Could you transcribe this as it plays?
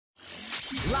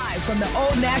Live from the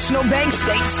Old National Bank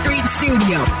State Street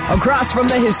Studio, across from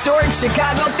the historic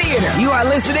Chicago Theater, you are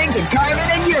listening to Carmen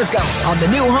and Yurko on the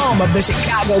new home of the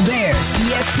Chicago Bears,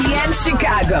 ESPN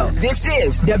Chicago. This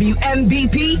is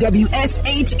WMVP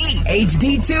WSHE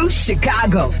HD2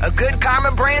 Chicago, a good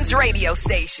Karma Brands radio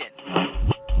station.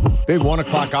 Big 1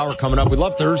 o'clock hour coming up. We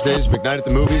love Thursdays, McKnight at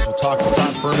the Movies. We'll talk to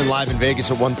Todd Fuhrman live in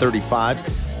Vegas at 1:35.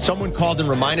 Someone called and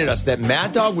reminded us that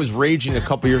Mad Dog was raging a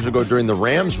couple years ago during the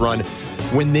Rams run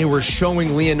when they were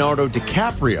showing Leonardo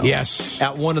DiCaprio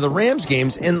at one of the Rams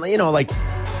games. And, you know, like,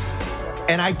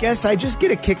 and I guess I just get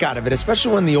a kick out of it,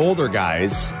 especially when the older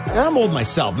guys, and I'm old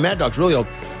myself, Mad Dog's really old.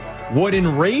 What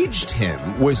enraged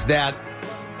him was that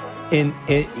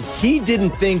he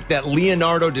didn't think that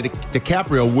Leonardo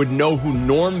DiCaprio would know who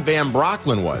Norm Van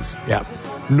Brocklin was. Yeah.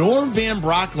 Norm Van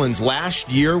Brocklin's last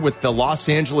year with the Los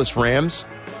Angeles Rams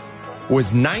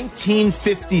was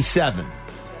 1957.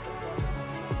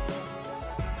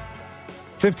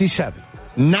 57.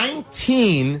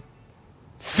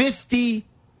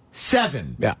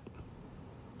 1957. Yeah.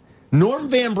 Norm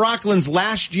Van Brocklin's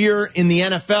last year in the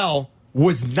NFL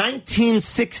was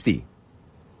 1960.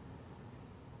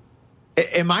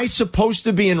 Am I supposed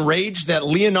to be enraged that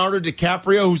Leonardo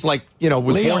DiCaprio, who's like, you know,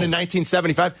 was born in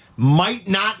 1975, might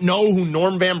not know who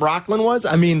Norm Van Brocklin was?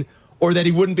 I mean, or that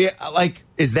he wouldn't be, like,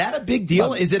 is that a big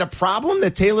deal? Is it a problem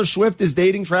that Taylor Swift is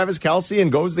dating Travis Kelce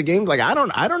and goes to the games? Like, I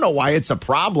don't know why it's a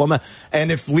problem.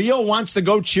 And if Leo wants to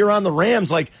go cheer on the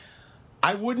Rams, like,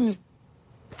 I wouldn't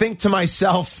think to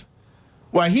myself,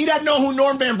 well, he doesn't know who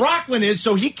Norm Van Brocklin is,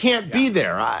 so he can't be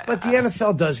there. But the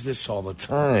NFL does this all the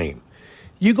time.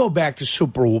 You go back to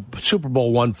Super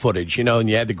Bowl I footage, you know, and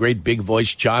you had the great big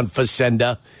voice John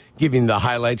Facenda giving the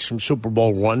highlights from Super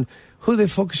Bowl I. Who they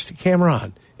focused the camera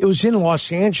on? It was in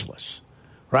Los Angeles,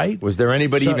 right? Was there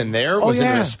anybody even there? Was it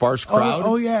a sparse crowd?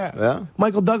 Oh, yeah.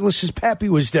 Michael Douglas's pappy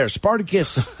was there.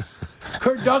 Spartacus.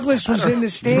 Kurt Douglas was in the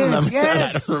stands.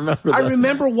 Yes. I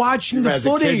remember watching the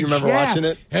footage. Kid, you remember watching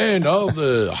it? And all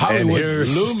the Hollywood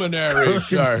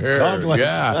luminaries are here. Douglas.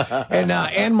 Yeah. And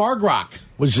Ann Margrock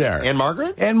was there. Ann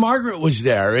Margaret? Ann Margaret was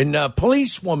there. And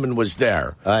Policewoman was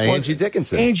there. Angie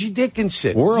Dickinson. Angie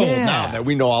Dickinson. We're old now that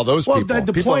we know all those people.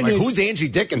 The people point are like, is, who's Angie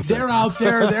Dickinson? They're out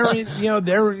there.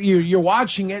 You're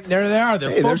watching it, and there they are.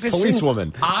 They're focusing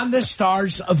Policewoman on the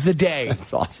stars of the day.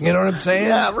 That's awesome. You know what I'm saying?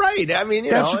 Yeah, right. I mean,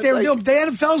 that's what they were doing. The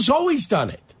NFL's always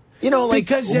done it. You know, like,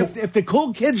 because if the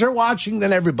cool kids are watching,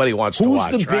 then everybody wants to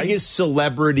watch. Who's the biggest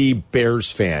celebrity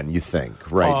Bears fan, you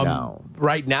think, right now?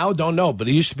 Right now, don't know, but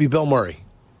it used to be Bill Murray.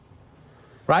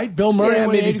 Right? Bill Murray,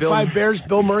 when 85 Bears,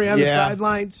 Bill Murray on the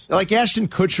sidelines. Like Ashton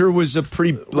Kutcher was a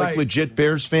pretty legit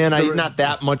Bears fan. Not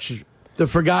that much. The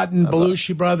forgotten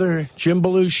Belushi brother, Jim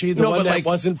Belushi, the one that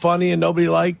wasn't funny and nobody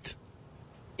liked.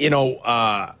 You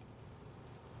know,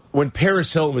 when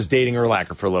Paris Hilton was dating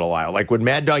Urlacher for a little while, like when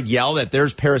Mad Dog yelled that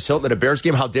there's Paris Hilton at a Bears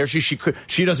game, how dare she?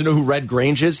 She doesn't know who Red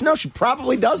Grange is. No, she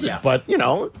probably doesn't. Yeah. But, you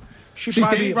know, she's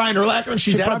dating Brian Urlacher and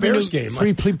she's at a Bears game.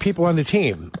 3 people on the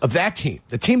team, of that team,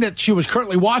 the team that she was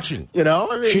currently watching. You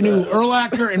know? I mean, she knew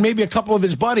Urlacher and maybe a couple of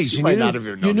his buddies.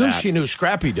 You knew she knew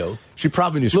Scrappy, though. She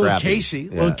probably knew Scrappy.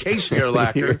 Little Casey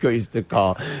Urlacher. We used to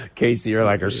call Casey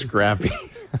Urlacher Scrappy.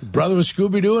 Brother was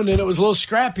Scooby-Doo, and then it was little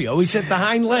Scrappy. Always at the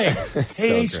hind leg.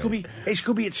 Hey, Scooby. Hey,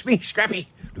 Scooby, it's me, Scrappy.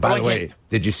 By the way,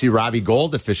 did you see Robbie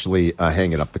Gold officially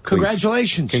hanging up the cleats?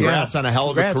 Congratulations. Congrats on a hell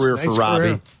of a career for Robbie.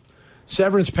 Career.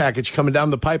 Severance package coming down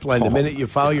the pipeline the minute you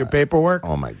file your paperwork.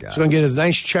 Oh, my God. He's going to get a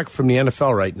nice check from the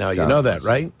NFL right now. You know that,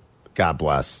 right? God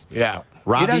bless. Yeah.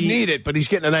 Robbie, he doesn't need it, but he's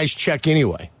getting a nice check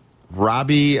anyway.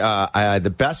 Robbie,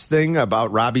 the best thing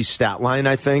about Robbie's stat line,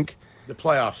 I think. The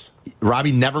playoffs.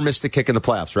 Robbie never missed a kick in the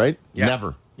playoffs, right? Yeah.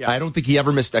 Never. Yeah. I don't think he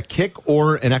ever missed a kick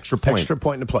or an extra point. Extra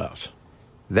point in the playoffs.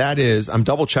 That is, I'm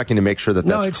double checking to make sure that's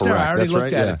correct. No, it's there. I already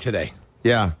looked at it today.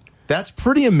 Yeah. That's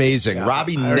pretty amazing. Yeah,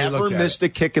 Robbie never missed a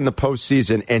kick in the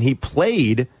postseason, and he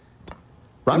played.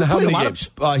 Robbie played a lot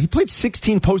games? He played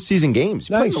 16 postseason games.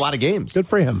 He played a lot of games. Good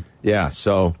for him. Yeah,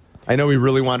 so I know he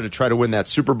really wanted to try to win that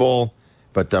Super Bowl,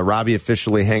 but Robbie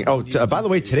officially by the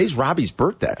way, today's Robbie's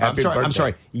birthday. I'm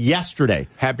sorry. Yesterday.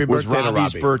 Happy was birthday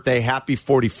Robbie's to Robbie. birthday. Happy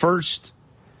 41st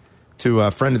to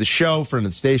a friend of the show, friend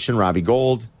of the station, Robbie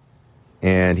Gold.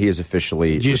 And he is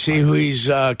officially. Do you see who he's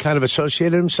kind of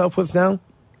associated himself with now?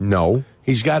 No.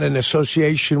 He's got an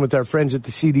association with our friends at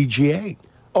the CDGA.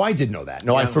 Oh, I did know that.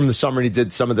 No, I'm from the summer, and he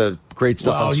did some of the great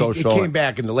stuff on social. He came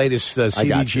back in the latest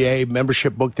CDGA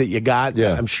membership book that you got.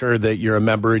 Yeah. I'm sure that you're a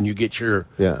member and you get your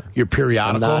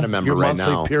periodical. I'm not a member your right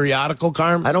monthly now. periodical,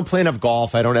 Carm? I don't play enough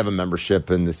golf. I don't have a membership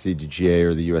in the CDGA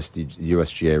or the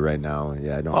USGA right now.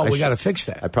 Yeah, I don't. Oh, we got to fix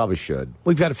that. I probably should.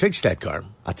 We've got to fix that,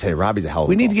 Carm. I'll tell you, Robbie's a hell of a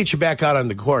We need to golfer. get you back out on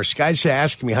the course. Guys are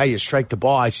asking me how you strike the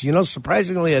ball. I said,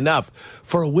 surprisingly enough,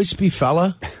 for a wispy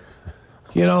fella,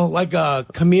 like a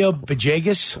Camille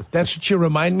Bajagas. That's what you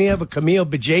remind me of, a Camille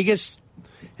Bajagas.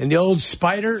 And the old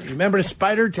spider. Remember the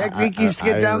spider technique he used to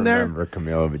get down there? I remember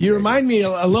Camille Bajagas. You remind me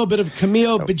a little bit of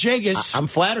Camille Bajagas. I'm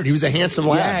flattered. He was a handsome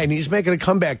lad. Yeah, and he's making a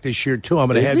comeback this year, too. I'm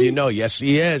going to have you know. Yes,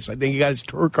 he is. I think he got his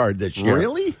tour card this year.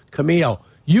 Really? Camille.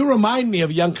 You remind me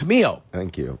of young Camille.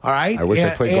 Thank you. All right? I wish I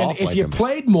played golf if like you him.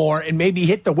 played more and maybe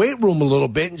hit the weight room a little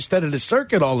bit instead of the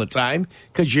circuit all the time,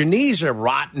 because your knees are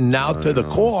rotten now to the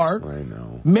core. I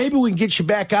know. Maybe we can get you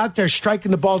back out there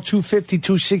striking the ball 250,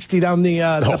 260 down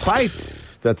the pipe.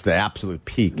 That's the absolute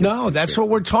peak. No, that's what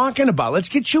we're talking about. Let's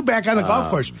get you back on the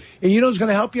golf course. And you know who's going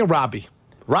to help you? Robbie.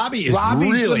 Robbie's going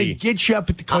really to get you up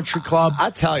at the country club. I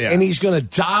tell you. And he's going to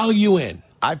dial you in.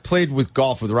 I played with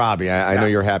golf with Robbie. I know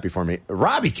you're happy for me.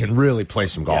 Robbie can really play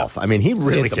some golf. I mean, he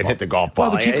really can hit the golf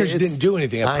ball. Well, the kickers didn't do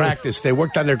anything at practice. They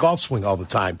worked on their golf swing all the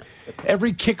time.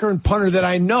 Every kicker and punter that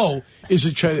I know is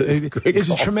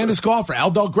a tremendous golfer.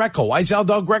 Aldo Greco. Why is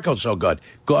Aldo Greco so good?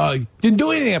 Didn't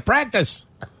do anything at practice.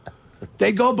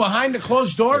 They go behind the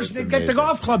closed doors and they get the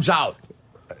golf clubs out.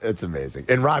 It's amazing.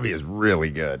 And Robbie is really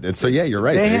good. And so, yeah, you're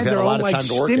right. They They've had their a lot own of time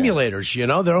to work at.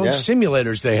 stimulators, their own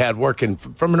simulators they had working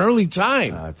from an early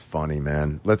time. That's funny,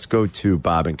 man. Let's go to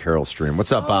Bob and Carol Stream.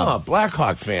 What's up, Bob? Oh,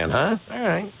 Blackhawk fan, huh? All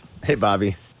right. Hey,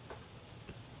 Bobby.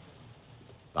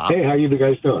 Bob? Hey, how you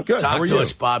guys doing? Good. Talk how are to you?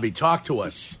 us, Bobby. Talk to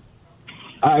us.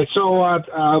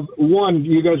 One,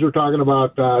 you guys were talking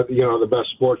about, the best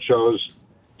sports shows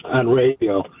on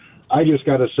radio. I just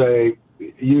got to say,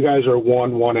 you guys are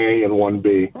 1A, and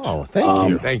 1B. Oh, thank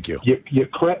you. Thank you.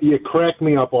 You crack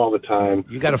me up all the time.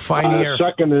 You got a fine ear.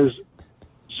 Second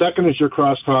is your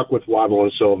crosstalk with Waddle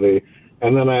and Sylvie,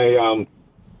 and then I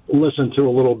listened to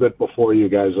a little bit before you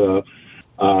guys.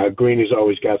 Greeny's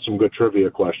always got some good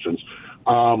trivia questions.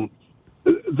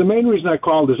 The main reason I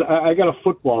called is I got a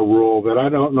football rule that I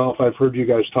don't know if I've heard you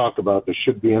guys talk about that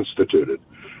should be instituted,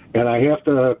 and I have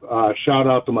to shout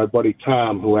out to my buddy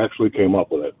Tom who actually came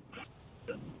up with it.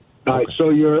 All right, so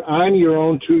you're on your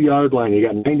own 2-yard line. You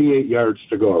got 98 yards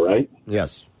to go, right?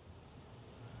 Yes.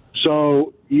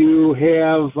 So you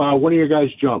have one of your guys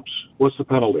jumps. What's the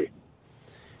penalty?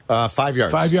 5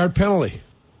 yards. 5-yard penalty.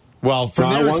 Well,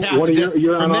 from there, it's half the distance.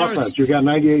 You're on offense. You got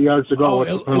 98 yards to go.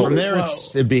 What's the penalty? From there,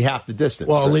 it'd be half the distance.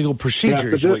 Well, illegal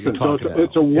procedure is what you're talking about.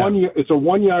 It's a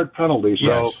 1-yard penalty.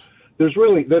 So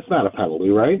that's not a penalty,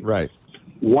 right? Right.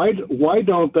 Why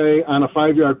don't they, on a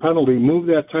 5-yard penalty, move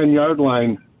that 10-yard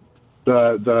line,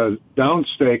 the down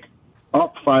stake,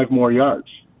 up 5 more yards?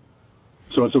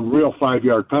 So it's a real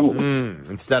 5-yard penalty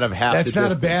instead of half. That's the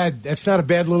not distance. That's not a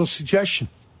bad little suggestion.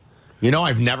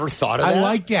 I've never thought of that. I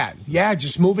like that. Yeah,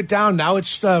 just move it down. Now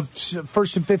it's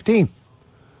 1st and 15.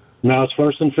 Now it's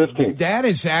 1st and 15. That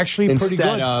is actually pretty good.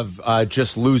 Instead of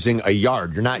just losing a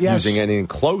yard. You're not using anything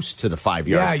close to the 5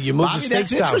 yards. Yeah, you move Bobby, the stakes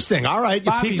that's down. interesting. All right,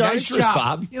 you piqued our interest, job.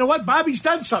 Bob. You know what? Bobby's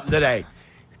done something today.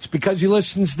 It's because he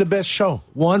listens to the best show.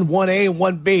 1A, and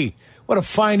 1B. What a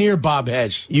fine ear Bob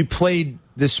has. You played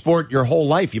this sport your whole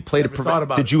life. You played Never thought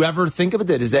about it. Did you ever think of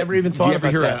it? Never even thought about that.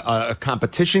 Did you ever hear a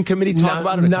competition committee talk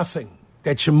about it? Nothing.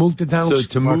 That you moved the down So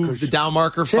to markers. move the down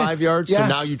marker 5 yards, Yeah. so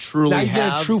now you truly now you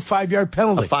have get a true 5-yard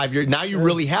penalty. a 5 yard. Now you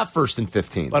really have 1st and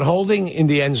 15. But holding in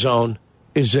the end zone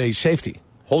is a safety.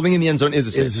 Holding in the end zone is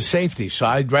a safety. Is a safety. So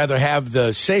I'd rather have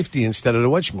the safety instead of the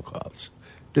whatchamacallits.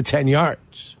 The 10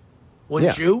 yards.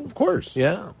 Wouldn't you? Of course.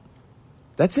 Yeah.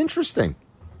 That's interesting.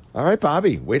 All right,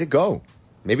 Bobby, way to go.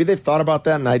 Maybe they've thought about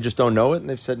that and I just don't know it, and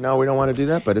they've said, no, we don't want to do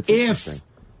that, but it's interesting. If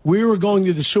we were going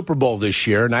to the Super Bowl this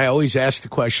year, and I always ask the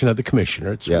question of the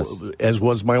commissioner, as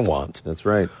was my want. That's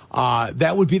right.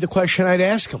 That would be the question I'd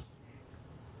ask him.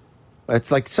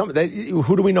 It's like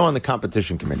who do we know on the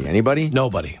competition committee? Anybody?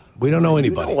 Nobody. We don't know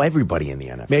anybody. We know everybody in the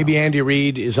NFL. Maybe Andy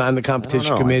Reid is on the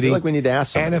competition committee. I feel like we need to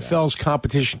ask somebody NFL's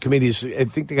competition committee I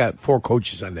think they got 4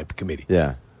 coaches on that committee.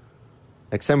 Yeah.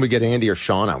 Next time we get Andy or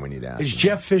Sean on, we need to ask. Is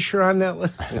Jeff Fisher on that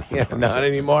list? Yeah, not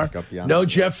anymore. No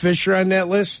Jeff Fisher on that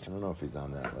list? I don't know if he's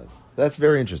on that list. That's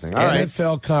very interesting. All right.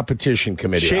 NFL competition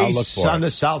committee. Chase I'll look for on the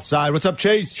south side. What's up,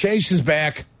 Chase? Chase is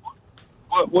back.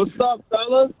 What's up,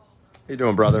 fellas? How you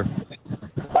doing, brother?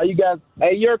 How you guys?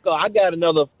 Hey, Yurko, I got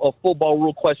another football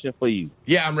rule question for you.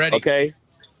 Yeah, I'm ready.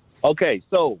 Okay.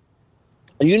 So,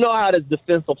 you know how there's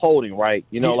defensive holding, right?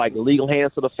 You know, like illegal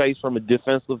hands to the face from a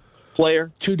defensive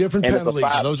player. 2 different And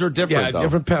penalties. Those are different, Yeah, though.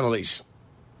 different penalties.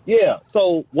 Yeah.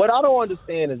 So what I don't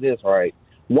understand is this, right?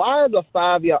 Why is a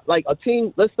 5-yard, like a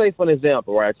team, let's say for an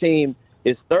example, right? A team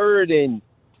is 3rd and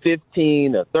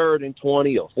 15 or 3rd and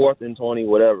 20 or 4th and 20,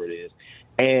 whatever it is,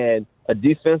 and a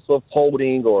defensive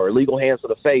holding or illegal hands to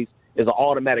the face is an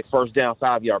automatic first down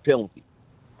 5-yard penalty.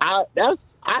 I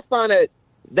find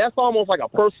that's almost like a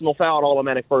personal foul,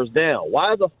 automatic first down.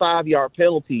 Why is a 5-yard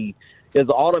penalty is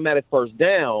an automatic first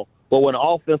down, but when an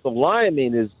offensive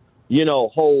lineman is,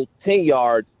 hold 10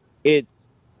 yards, it's,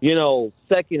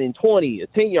 2nd and 20, a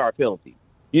 10-yard penalty.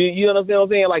 You understand what I'm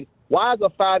saying? Like, why is a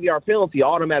 5-yard penalty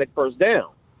automatic first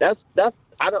down?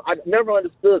 I never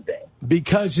understood that.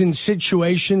 Because in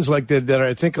situations like that are,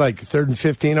 I think, like 3rd and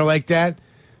 15 or like that,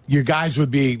 your guys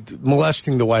would be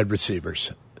molesting the wide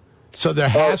receivers. So there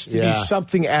has to be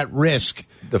something at risk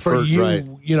for you,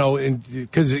 right.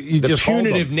 Because you The just hold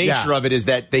punitive them. nature of it is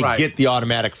that they get the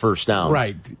automatic first down.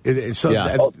 Right.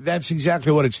 So that's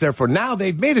exactly what it's there for. Now,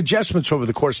 they've made adjustments over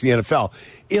the course of the NFL.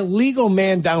 Illegal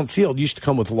man downfield used to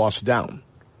come with a loss of down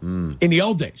in the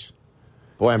old days.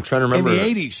 Boy, I'm trying to remember. In the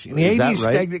 80s. In the 80s,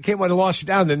 right? they came with a loss of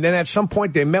down. And then at some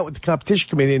point, they met with the competition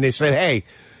committee and they said, hey,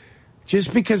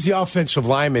 just because the offensive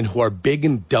linemen, who are big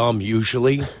and dumb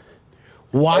usually,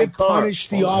 why punish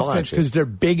the offense because they're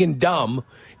big and dumb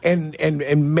and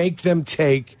make them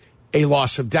take a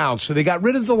loss of down? So they got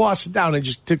rid of the loss of down and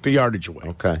just took the yardage away.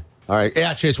 Okay. All right.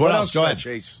 Yeah, Chase, what else? Go ahead.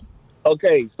 Chase?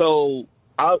 Okay, so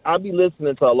I'll be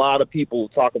listening to a lot of people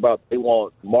talk about they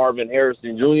want Marvin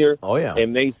Harrison Jr. Oh, yeah.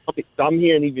 And I'm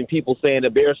hearing even people saying the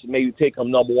Bears should maybe take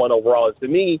him number 1 overall. And to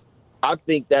me, I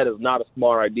think that is not a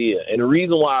smart idea. And the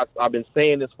reason why I've been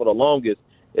saying this for the longest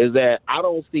is that I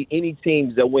don't see any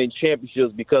teams that win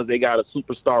championships because they got a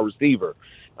superstar receiver.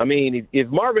 I mean, if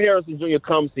Marvin Harrison Jr.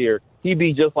 comes here, he'd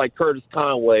be just like Curtis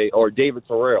Conway or David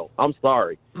Terrell. I'm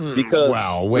sorry. Because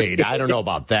Well, wait, I don't know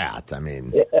about that. I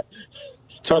mean,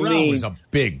 Terrell was a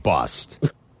big bust.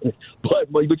 But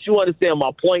you understand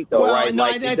my point, though, Well, right? no,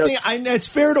 Like, I think it's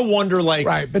fair to wonder, like...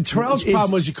 Right, but Terrell's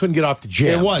problem was he couldn't get off the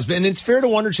jam. It was, and it's fair to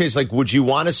wonder, Chase, like, would you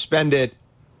want to spend it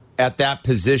at that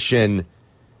position,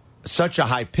 such a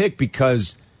high pick,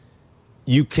 because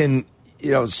you can...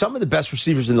 some of the best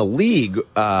receivers in the league,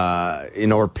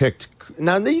 are picked.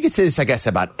 Now, you could say this, I guess,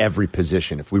 about every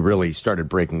position if we really started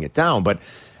breaking it down. But,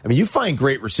 I mean, you find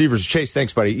great receivers. Chase,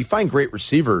 thanks, buddy. You find great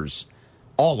receivers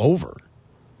all over.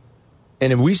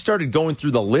 And if we started going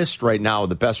through the list right now of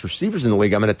the best receivers in the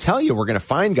league, I'm going to tell you we're going to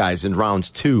find guys in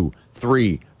rounds 2,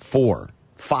 3, 4,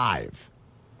 5.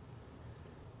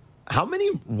 How many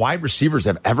wide receivers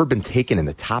have ever been taken in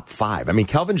the top 5? I mean,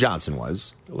 Kelvin Johnson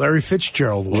was. Larry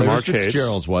Fitzgerald was. Jamar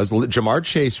Fitzgerald was. Jamar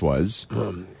Chase was.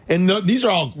 And these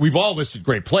are all, we've all listed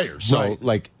great players. So,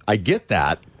 I get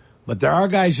that. But there are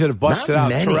guys that have busted Not out.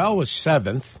 many. Terrell was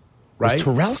 7th, right? Was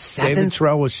Terrell 7th? David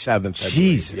Terrell was 7th.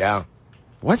 Jesus. Yeah.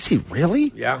 Was he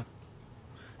really? Yeah.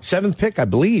 7th pick, I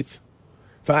believe.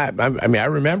 I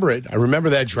remember it. I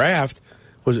remember that draft.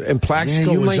 And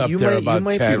Plaxico was up there about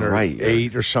 10 or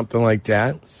 8 or something like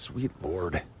that. Sweet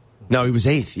Lord. No, he was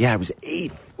 8th. Yeah, he was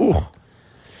 8th. Ooh.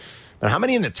 But how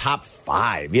many in the top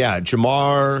 5? Yeah,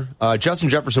 Jamar. Justin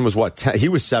Jefferson was what? 10, he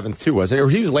was 7th too, wasn't he? Or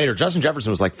he was later. Justin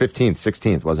Jefferson was like 15th,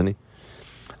 16th, wasn't he?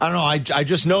 I don't know. I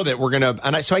just know that we're going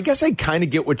to. So I guess I kind of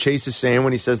get what Chase is saying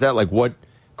when he says that. Like, what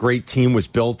great team was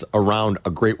built around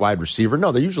a great wide receiver?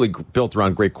 No, they're usually built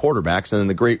around great quarterbacks, and then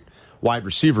the great wide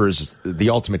receiver is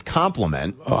the ultimate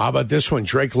complement. Oh, how about this one?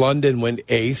 Drake London went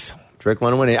 8th. Drake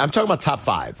London went 8th. I'm talking about top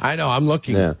 5. I know. I'm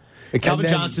looking. Yeah. And Calvin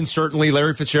Johnson, certainly.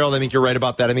 Larry Fitzgerald, I think you're right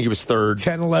about that. I think he was 3rd.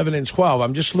 10, 11, and 12.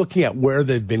 I'm just looking at where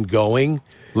they've been going.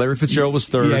 Larry Fitzgerald was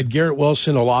 3rd. You had Garrett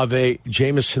Wilson, Olave,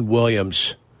 Jamison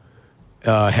Williams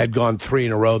had gone 3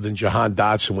 in a row. Then Jahan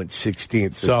Dotson went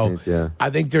 16th. So I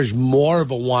think there's more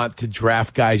of a want to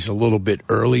draft guys a little bit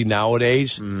early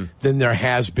nowadays than there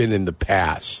has been in the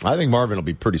past. I think Marvin will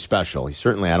be pretty special. He's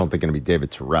certainly, I don't think, going to be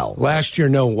David Terrell. Last year,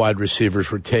 no wide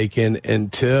receivers were taken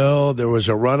until there was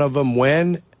a run of them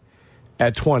when?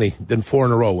 At 20. Then 4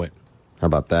 in a row went. How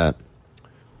about that?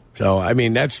 So, I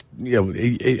mean, that's,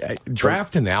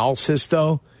 draft analysis,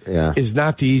 though, is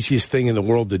not the easiest thing in the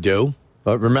world to do.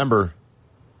 But remember,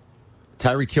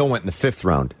 Tyreek Hill went in the 5th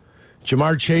round.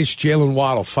 Jamar Chase, Jalen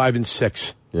Waddle, 5 and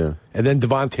 6. Yeah. And then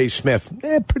Devontae Smith.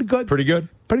 Pretty good. Pretty good?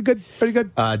 Pretty good. Pretty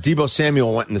good. Debo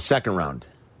Samuel went in the 2nd round.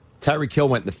 Tyreek Hill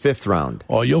went in the 5th round.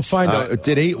 Oh, you'll find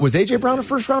was A.J. Brown a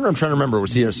 1st rounder? I'm trying to remember.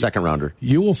 Was he a 2nd rounder?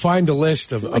 You will find a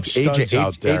list of studs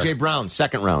out there. A.J. Brown,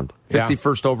 2nd round.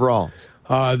 51st overall.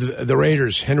 The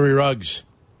Raiders, Henry Ruggs.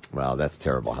 Well, that's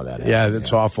terrible how that happened. Yeah,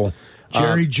 that's awful.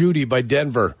 Jerry Jeudy by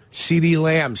Denver. CeeDee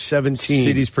Lamb, 17.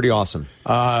 CeeDee's pretty awesome.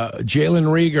 Jalen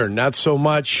Reagor, not so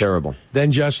much. Terrible.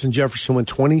 Then Justin Jefferson went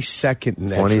 22nd in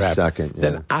that 22nd, yeah.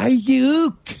 Then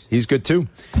Ayuk. He's good, too.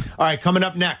 All right, coming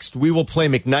up next, we will play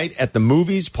McKnight at the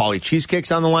Movies. Paulie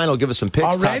Cheesecake's on the line. He'll give us some picks.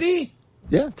 Already?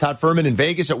 Todd Fuhrman in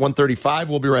Vegas at 1:35.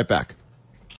 We'll be right back.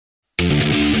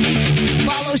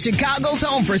 Follow Chicago's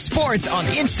Home for Sports on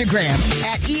Instagram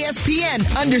at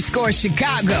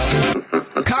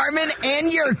ESPN_Chicago. Carmen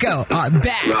and Yurko are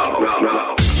back.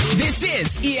 This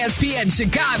is ESPN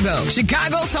Chicago,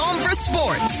 Chicago's Home for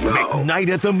Sports. McKnight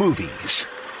at the Movies.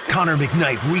 Connor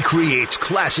McKnight recreates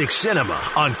classic cinema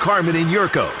on Carmen and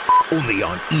Yurko, only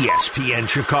on ESPN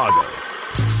Chicago.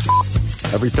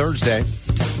 Every Thursday,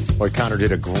 boy, Connor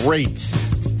did a great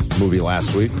movie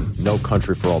last week, No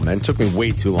Country for Old Men. Took me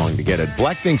way too long to get it.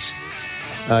 Black thinks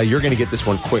you're going to get this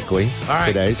one quickly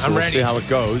today, so I'm we'll ready. see how it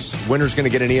goes. Winner's going to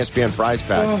get an ESPN prize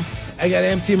pack. I got to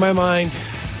empty my mind.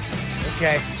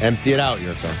 Okay. Empty it out,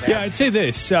 Yurko. Yeah, I'd say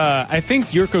this. I think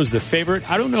Yurko's the favorite.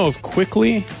 I don't know if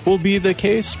quickly will be the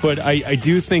case, but I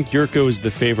do think Yurko is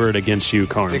the favorite against you, I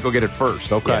Carmen. think we'll get it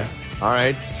first. Okay. Yeah. All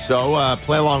right. So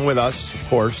play along with us, of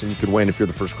course, and you could win if you're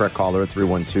the first correct caller at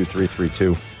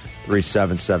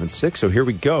 312-332-3776. So here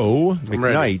we go.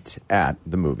 McKnight at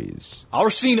the Movies.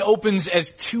 Our scene opens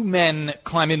as two men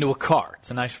climb into a car. It's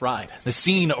a nice ride. The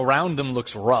scene around them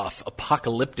looks rough,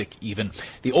 apocalyptic even.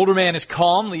 The older man is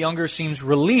calm. The younger seems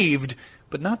relieved,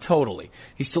 but not totally.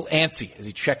 He's still antsy as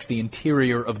he checks the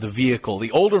interior of the vehicle.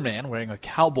 The older man, wearing a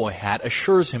cowboy hat,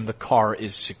 assures him the car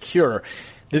is secure.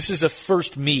 This is a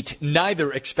first meet. Neither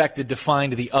expected to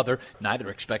find the other. Neither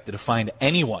expected to find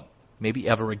anyone. Maybe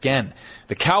ever again.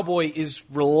 The cowboy is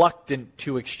reluctant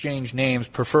to exchange names,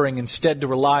 preferring instead to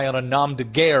rely on a nom de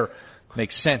guerre.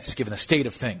 Makes sense given the state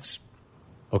of things.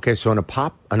 Okay, so an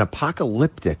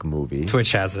apocalyptic movie.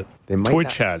 Twitch has it.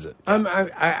 Twitch has it.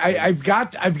 I've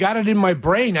got it in my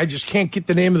brain. I just can't get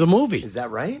the name of the movie. Is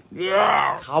that right?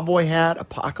 Yeah. Cowboy hat,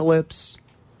 apocalypse.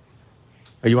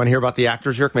 Oh, you want to hear about the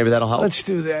actors, Yerk? Maybe that'll help. Let's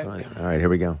do that. All right, here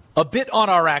we go. A bit on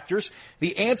our actors.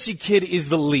 The antsy kid is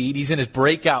the lead. He's in his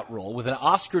breakout role with an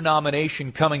Oscar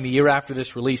nomination coming the year after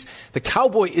this release. The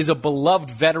cowboy is a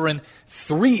beloved veteran,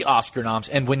 3 Oscar noms,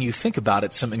 and when you think about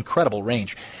it, some incredible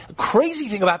range. The crazy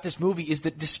thing about this movie is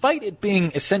that despite it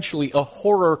being essentially a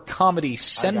horror comedy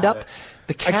send-up,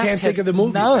 the cast can't has think of the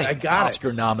movie, but 9 I got it.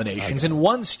 Oscar nominations and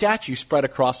 1 statue spread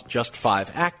across just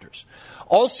 5 actors.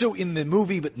 Also in the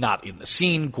movie, but not in the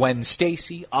scene, Gwen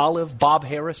Stacy, Olive, Bob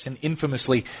Harris, and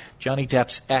infamously Johnny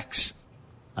Depp's ex.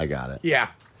 I got it. Yeah.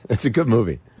 It's a good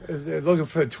movie. They're looking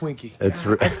for a Twinkie. It's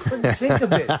God, I couldn't think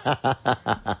of it.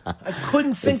 I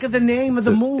couldn't think of the name of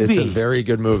the movie. It's a very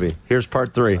good movie. Here's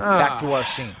part 3. Back to our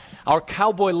scene. Our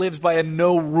cowboy lives by a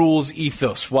no-rules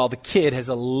ethos, while the kid has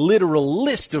a literal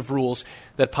list of rules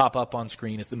that pop up on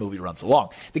screen as the movie runs along.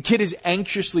 The kid is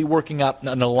anxiously working out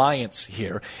an alliance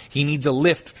here. He needs a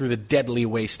lift through the deadly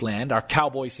wasteland. Our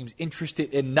cowboy seems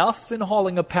interested enough in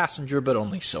hauling a passenger, but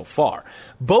only so far.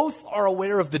 Both are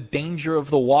aware of the danger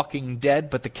of the walking dead,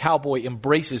 but the cowboy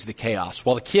embraces the chaos,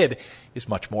 while the kid is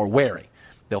much more wary.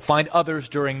 They'll find others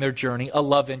during their journey, a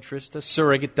love interest, a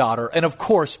surrogate daughter, and of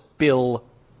course, Bill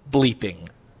bleeping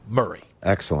Murray.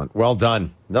 Excellent. Well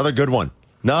done. Another good one.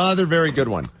 Another very good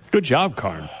one. Good job,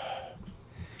 Carn.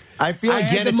 I feel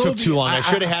again it took too long. I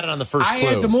should have had it on the first clue. I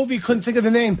had the movie, couldn't think of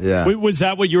the name. Yeah. Wait, was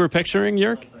that what you were picturing,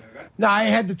 Yerk? No, I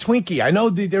had the Twinkie. I know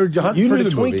they were hunting You for knew the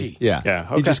the Twinkie. movie. Yeah. Yeah,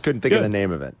 You okay. just couldn't think of Good. the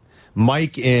name of it.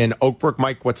 Mike in Oakbrook.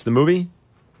 Mike, what's the movie?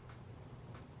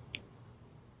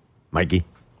 Mikey.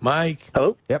 Mike.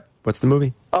 Hello? Yep. What's the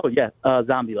movie? Oh, yeah,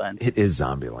 Zombieland. It is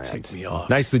Zombieland. Take me off.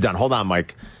 Nicely done. Hold on,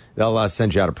 Mike. They'll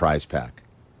send you out a prize pack.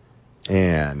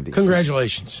 And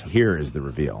Congratulations. here is the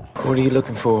reveal. What are you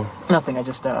looking for? Nothing, I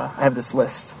just, I have this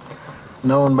list.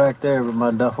 No one back there with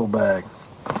my duffel bag.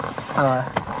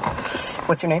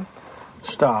 What's your name?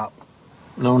 Stop.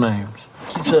 No names.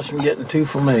 Keeps us from getting too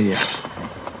familiar.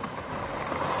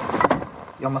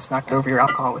 You almost knocked over your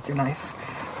alcohol with your knife.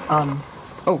 Oh,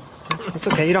 it's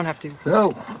okay, you don't have to.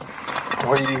 So,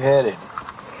 where are you headed?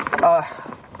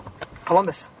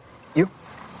 Columbus. You?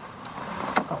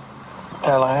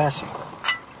 Tallahassee.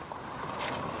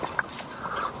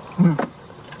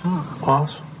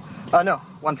 Boss? No,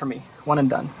 one for me. One and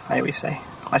done, I always say.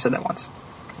 I said that once.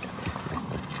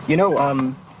 You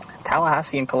know,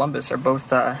 Tallahassee and Columbus are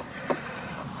both,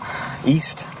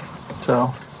 east.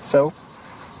 So? So,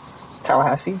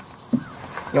 Tallahassee,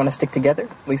 you want to stick together,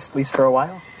 at least for a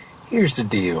while? Here's the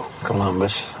deal,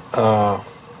 Columbus. I'm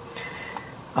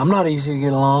not easy to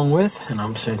get along with, and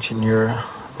I'm sensing you're a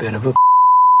bit of a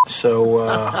so,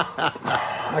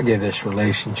 I gave this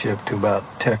relationship to about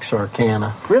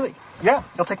Texarkana. Really? Yeah.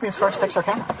 You'll take me as far as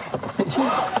Texarkana?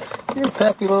 You're a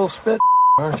peppy little spit,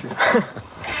 aren't you? You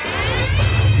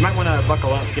might want to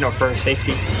buckle up, for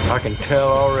safety. I can tell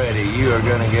already you are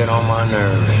going to get on my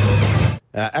nerves.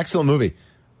 Excellent movie.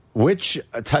 Which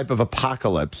type of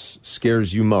apocalypse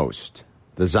scares you most?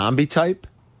 The zombie type?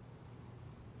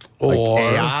 Or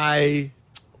like AI,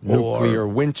 nuclear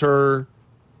winter?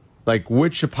 Like,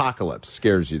 which apocalypse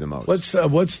scares you the most? What's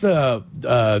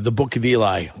the Book of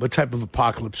Eli? What type of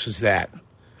apocalypse is that?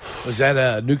 Was that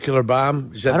a nuclear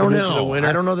bomb? Is that I don't the nuclear know. winter?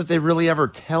 I don't know that they really ever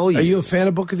tell you. Are you a fan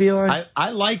of Book of Eli? I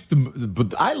liked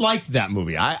that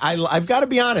movie. I've got to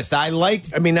be honest. I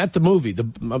mean, not the movie.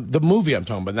 The movie I'm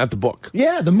talking about, not the book.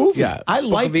 Yeah, the movie. Yeah, I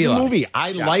liked the Eli. movie.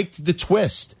 I liked the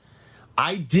twist.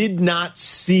 I did not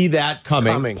see that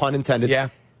coming. Pun intended. Yeah.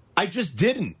 I just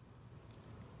didn't.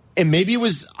 And maybe it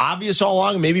was obvious all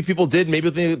along. Maybe people did.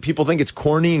 Maybe people think it's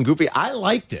corny and goofy. I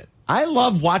liked it. I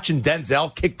love watching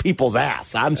Denzel kick people's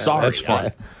ass. I'm sorry. That's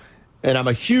fun. And I'm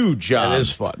a huge... that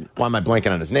is fun. Why am I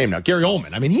blanking on his name now? Gary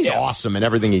Oldman. I mean, he's awesome in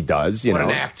everything he does. What an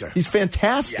actor. He's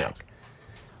fantastic. Yeah.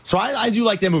 So I do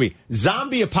like that movie.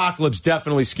 Zombie apocalypse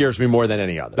definitely scares me more than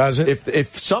any other. Does it?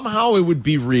 If somehow it would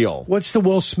be real. What's the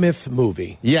Will Smith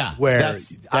movie? Yeah. Where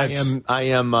I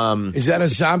am... Is that a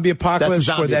zombie apocalypse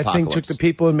zombie where that thing apocalypse. took the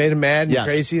people and made them mad and Yes.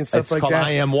 crazy and stuff it's like called that?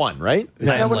 I Am One, right? Is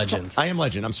I that Am what it's Legend. called? I Am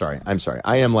Legend. I'm sorry.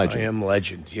 I Am Legend. I Am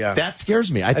Legend, yeah. That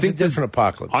scares me. I That's think a different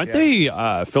apocalypse. Aren't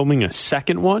they filming a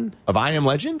second one of I Am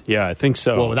Legend? Yeah, I think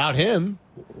so. Well, without him,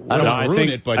 I don't want to ruin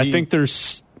it. But I think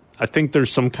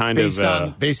there's some kind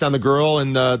based on the girl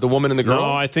and the woman and the girl.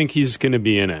 No, I think he's going to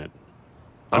be in it.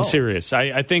 I'm serious.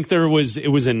 I think it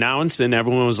was announced and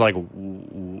everyone was like,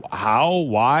 how?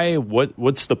 Why?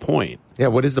 What's the point? Yeah,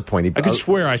 what is the point? I could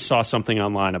swear I saw something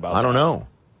online about that. I don't know.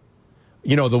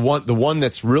 You know, the one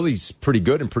that's really pretty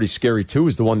good and pretty scary too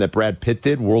is the one that Brad Pitt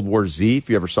did, World War Z. If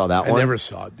you ever saw that one. I never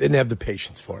saw it. Didn't have the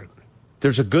patience for it.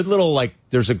 There's a good little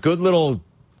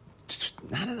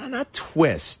not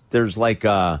twist. There's like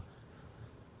Oliver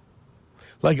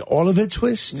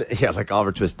Twist? Yeah, like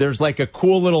Oliver Twist. There's like a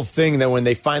cool little thing that when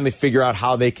they finally figure out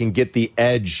how they can get the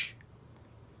edge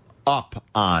up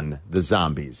on the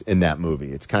zombies in that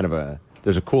movie. It's kind of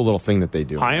there's a cool little thing that they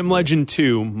do. I Am Legend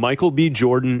 2, Michael B.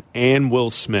 Jordan and Will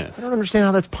Smith. I don't understand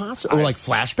how that's possible. Or like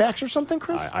flashbacks or something,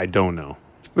 Chris? I don't know.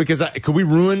 Because could we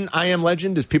ruin I Am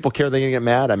Legend? Does people care they're going to get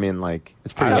mad? I mean, like,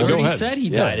 it's pretty I good. already said he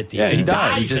died at the end. Yeah, he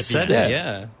died. He just said it,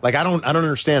 yeah. Like, I don't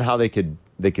understand how they could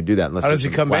do that. Unless How does there's he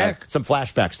some come back? Some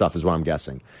flashback stuff is what I'm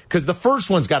guessing. Because the first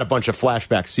one's got a bunch of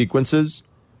flashback sequences.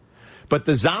 But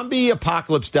the zombie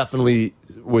apocalypse definitely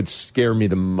would scare me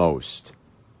the most.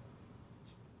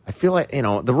 I feel like,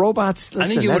 the robots, listen, I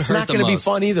think it would that's hurt not the going to be most.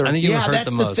 fun either. I think it would hurt that's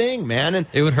the most. Thing, man. And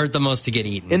it would hurt the most to get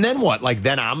eaten. And then what? Like,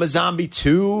 then I'm a zombie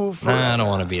too? I don't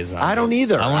want to be a zombie. I don't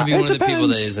either. I want to be one of the people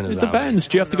that isn't a It zombie. depends.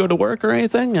 Do you have to go to work or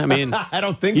anything? I mean, I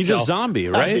don't think you so. just zombie,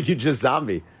 I right? think you just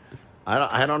zombie.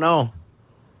 I don't know.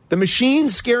 The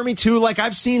machines scare me too. Like,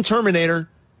 I've seen Terminator.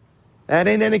 That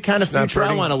ain't any kind of future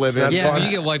I want to live in. Yeah, if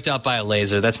you get wiped out by a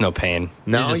laser, that's no pain.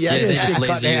 No, they just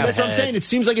laser you in the That's what I'm head. saying. It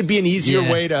seems like it'd be an easier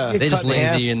way to. They just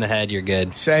laser you in the head. You're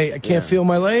good. Say, I can't feel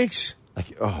my legs.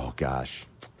 Oh gosh.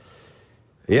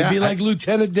 Yeah, It'd be like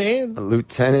Lieutenant Dan.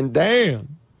 Lieutenant Dan.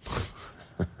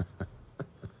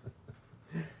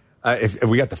 If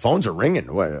we got the phones are ringing.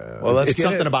 Let's it's get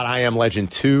something it. about I Am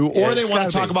Legend 2. Yeah, or they it's want to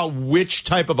gotta talk be. about which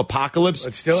type of apocalypse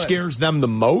do it. scares them the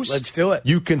most. Let's do it.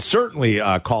 You can certainly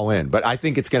call in, but I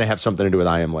think it's going to have something to do with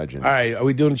I Am Legend. All right, are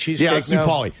we doing cheesecake Yeah, let's do now?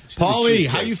 Paulie. Paulie,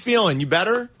 how you feeling? You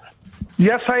better?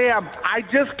 Yes, I am. I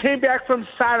just came back from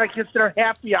Sonic. It's their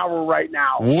happy hour right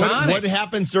now. What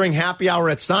happens during happy hour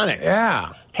at Sonic?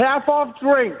 Yeah. Half off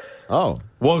drinks. Oh.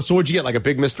 Well, so what'd you get, like a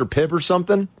big Mr. Pibb or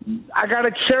something? I got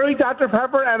a cherry Dr.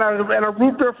 Pepper and a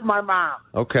root beer for my mom.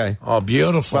 Okay. Oh,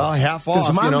 beautiful. Well, half off.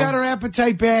 Does Mom got her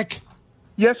appetite back?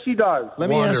 Yes, she does. Let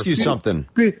me ask you something.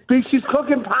 She's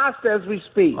cooking pasta as we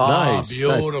speak. Oh, Nice.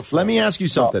 beautiful. Nice. Let me ask you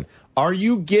something. Are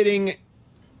you getting...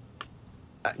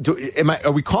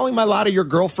 Are we calling my Lotta your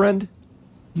girlfriend?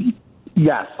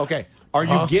 Yes. Okay. Are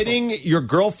you getting your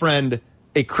girlfriend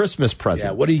a Christmas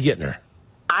present? Yeah, what are you getting her?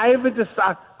 I haven't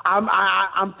decided.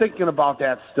 I'm thinking about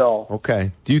that still.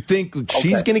 Okay. Do you think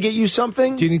she's going to get you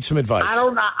something? Do you need some advice?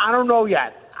 I don't know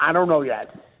yet.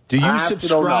 Do you I actually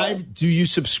don't know. subscribe? Do you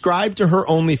subscribe to her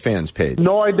OnlyFans page?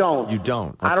 No, I don't. You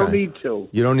don't. I don't Okay. need to.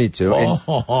 You don't need to. Oh,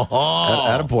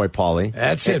 Attaboy, Paulie.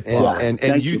 That's it, And, Paulie. and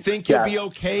Thank you you. think you'll Yeah. be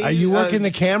okay? Are you working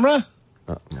the camera?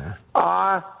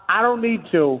 I don't need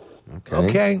to.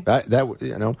 Okay.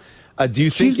 Do you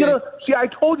think? I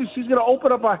told you she's gonna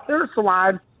open up a hair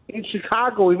salon in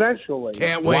Chicago eventually.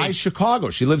 Can't wait. Why Chicago?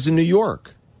 She lives in New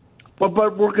York. But we're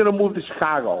going to move to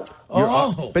Chicago.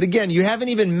 But again, you haven't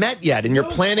even met yet, and you're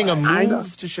planning a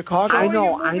move to Chicago? I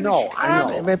know. You know,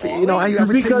 I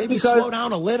would say maybe slow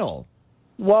down a little.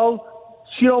 Well,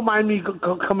 she don't mind me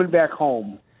coming back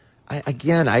home.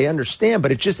 I understand,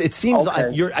 but it seems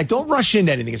like I don't rush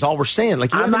into anything. Is all we're saying.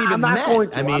 Like I'm not going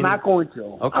to. I'm not going to.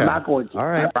 Okay. I'm not going to. All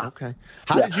right. Okay.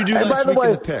 How did you do last week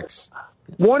in the picks?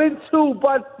 1-2,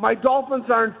 but my Dolphins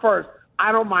aren't first.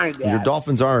 I don't mind that. Your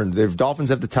Dolphins aren't. The Dolphins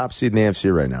have the top seed in the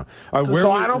AFC right now. All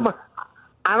right,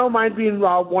 I don't mind being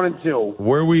 1-2.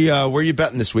 Where are you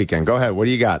betting this weekend? Go ahead. What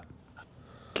do you got?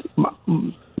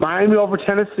 Miami over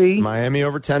Tennessee. Miami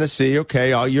over Tennessee. Okay.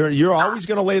 You're always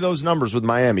going to lay those numbers with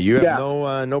Miami. You have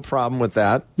no problem with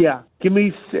that. Yeah. Give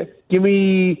me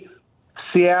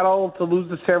Seattle to lose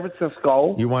to San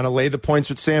Francisco. You want to lay the points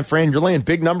with San Fran? You're laying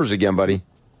big numbers again, buddy.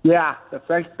 Yeah, that's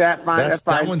fine. That's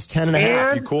fine. That one's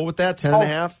 10.5. You cool with that?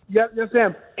 10.5? Yes,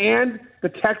 Sam. And the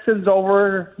Texans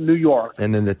over New York.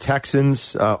 And then the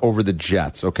Texans over the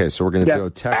Jets. Okay, so we're going to go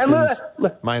Texans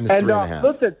minus 3.5.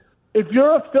 Listen,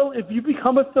 if you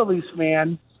become a Phillies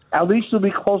fan, at least you'll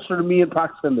be closer to me in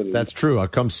proximity. That's true. I'll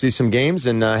come see some games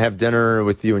and have dinner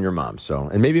with you and your mom.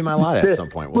 And maybe my lot at some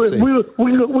point. We'll see.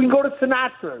 We can go to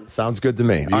Sinatra's. Sounds good to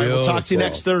me. All right, we'll talk to you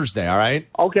next Thursday, all right?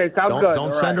 Okay, sounds good.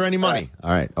 Don't send her any money. All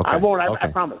right, okay. I won't, okay. I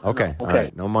promise. Okay, all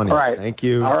right, no money. All right. Thank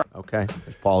you. All right. Okay,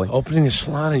 there's Paulie. Opening a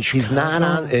salon and she's not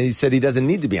on. He said he doesn't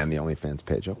need to be on the OnlyFans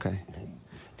page. Okay.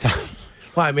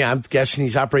 Well, I mean, I'm guessing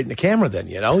he's operating the camera then,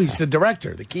 He's the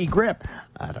director, the key grip.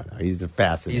 I don't know. He's a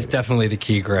fascinator. He's definitely the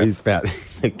key grip. He's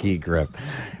the key grip.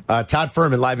 Todd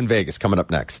Fuhrman live in Vegas coming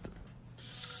up next.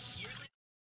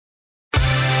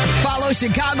 Follow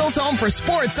Chicago's Home for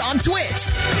Sports on Twitch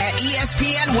at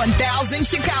ESPN 1000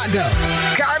 Chicago.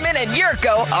 Carmen and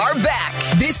Yurko are back.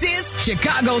 This is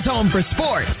Chicago's Home for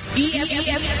Sports.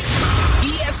 ESPN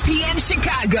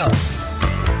Chicago.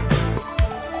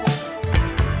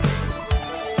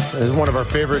 This is one of our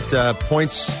favorite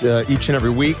points each and every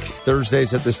week.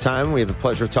 Thursdays at this time, we have the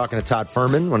pleasure of talking to Todd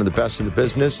Fuhrman, one of the best in the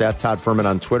business, at Todd Fuhrman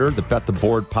on Twitter, the Bet the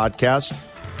Board podcast,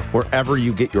 wherever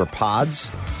you get your pods.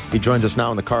 He joins us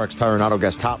now on the CarX Tire and Auto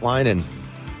Guest hotline and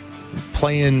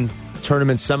playing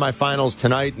tournament semifinals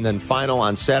tonight and then final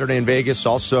on Saturday in Vegas.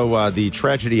 Also, the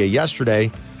tragedy of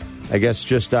yesterday. I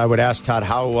guess I would ask Todd,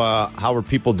 how are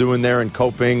people doing there and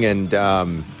coping, and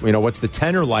what's the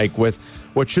tenor like with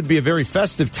what should be a very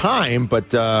festive time,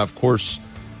 but of course,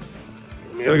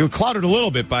 clouded a little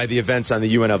bit by the events on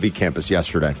the UNLV campus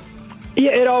yesterday.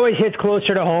 Yeah, it always hits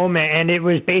closer to home, and it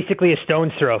was basically a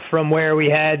stone's throw from where we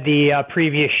had the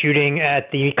previous shooting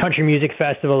at the Country Music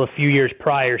Festival a few years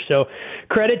prior. So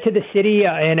credit to the city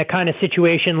in a kind of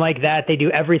situation like that. They do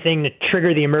everything to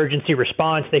trigger the emergency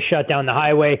response. They shut down the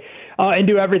highway and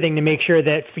do everything to make sure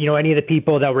that any of the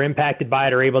people that were impacted by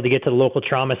it are able to get to the local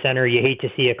trauma center. You hate to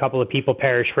see a couple of people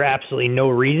perish for absolutely no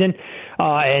reason,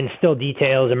 and still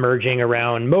details emerging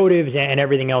around motives and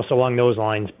everything else along those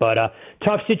lines. But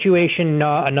tough situation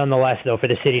nonetheless, though, for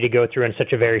the city to go through in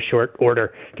such a very short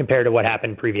order compared to what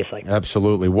happened previously.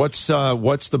 Absolutely. What's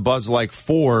the buzz like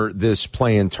for this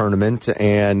play-in tournament?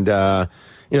 And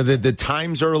the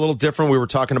times are a little different. We were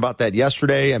talking about that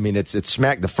yesterday. I mean, it's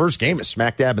the first game is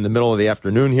smack dab in the middle of the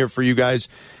afternoon here for you guys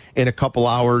in a couple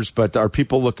hours. But are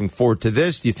people looking forward to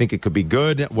this? Do you think it could be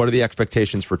good? What are the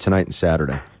expectations for tonight and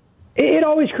Saturday? It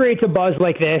always creates a buzz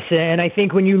like this, and I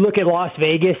think when you look at Las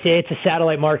Vegas, it's a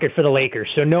satellite market for the Lakers.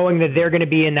 So knowing that they're going to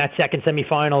be in that second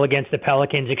semifinal against the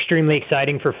Pelicans, extremely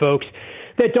exciting for folks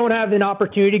that don't have an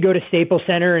opportunity to go to Staples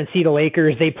Center and see the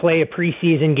Lakers. They play a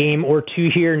preseason game or two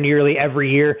here nearly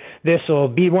every year. This will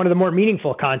be one of the more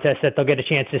meaningful contests that they'll get a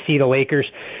chance to see the Lakers.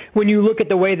 When you look at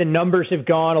the way the numbers have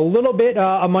gone, a little bit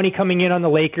of money coming in on the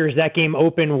Lakers. That game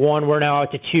opened 1. We're now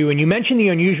out to 2. And you mentioned the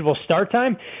unusual start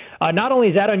time. Not only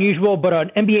is that unusual, but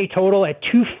an NBA total at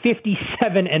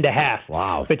 257.5.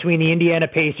 Wow. Between the Indiana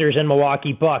Pacers and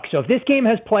Milwaukee Bucks. So if this game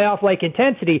has playoff-like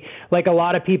intensity, like a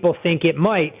lot of people think it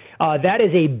might, that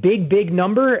is a big, big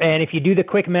number. And if you do the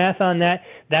quick math on that,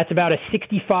 that's about a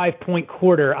 65-point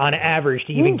quarter on average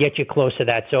to even get you close to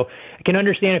that. So I can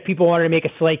understand if people wanted to make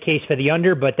a slight case for the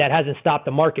under, but that hasn't stopped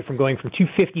the market from going from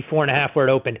 254.5 where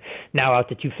it opened now out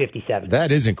to 257.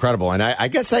 That is incredible. And I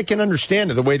guess I can understand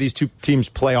the way these two teams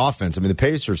play offense. I mean, the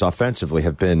Pacers offensively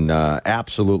have been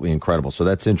absolutely incredible. So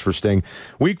that's interesting.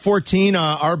 Week 14,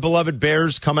 our beloved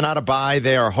Bears coming out of bye.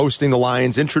 They are hosting the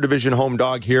Lions, intra-division home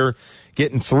dog here,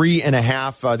 getting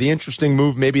 3.5. The interesting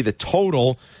move, maybe the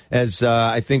total, as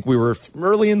I think we were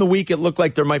early in the week, it looked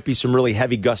like there might be some really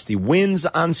heavy, gusty winds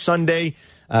on Sunday.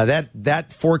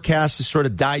 That forecast has sort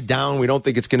of died down. We don't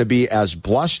think it's going to be as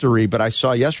blustery, but I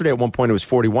saw yesterday at one point it was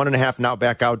 41.5, now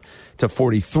back out to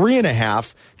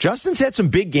 43.5. Justin's had some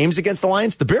big games against the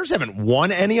Lions. The Bears haven't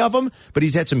won any of them, but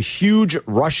he's had some huge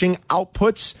rushing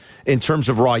outputs in terms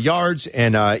of raw yards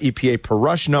and EPA per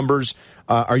rush numbers.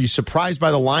 Are you surprised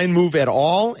by the line move at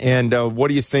all? And what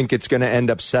do you think it's going to end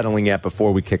up settling at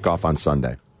before we kick off on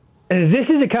Sunday? This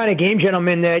is the kind of game,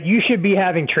 gentlemen, that you should be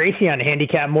having Tracy on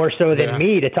handicap more so than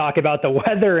me to talk about the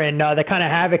weather and the kind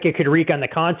of havoc it could wreak on the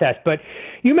contest. But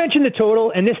you mentioned the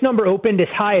total, and this number opened as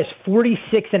high as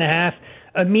 46.5.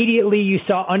 Immediately, you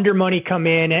saw under money come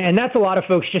in, and that's a lot of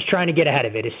folks just trying to get ahead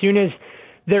of it. As soon as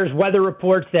there's weather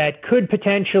reports that could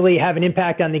potentially have an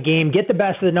impact on the game, get the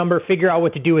best of the number, figure out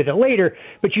what to do with it later.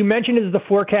 But you mentioned as the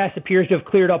forecast appears to have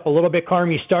cleared up a little bit,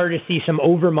 Carm, you started to see some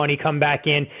over money come back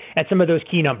in at some of those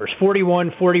key numbers, 41,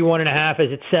 41.5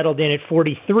 as it settled in at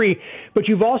 43. But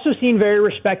you've also seen very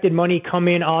respected money come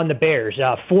in on the Bears.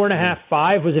 4.5,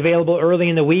 5 was available early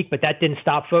in the week, but that didn't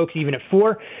stop folks even at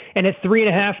 4. And at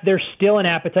 3.5, there's still an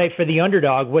appetite for the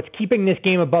underdog. What's keeping this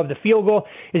game above the field goal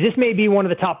is this may be one of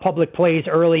the top public plays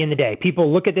early in the day.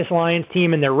 People look at this Lions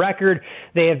team and their record.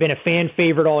 They have been a fan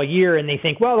favorite all year, and they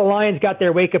think, well, the Lions got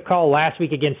their wake-up call last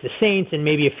week against the Saints and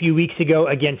maybe a few weeks ago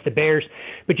against the Bears.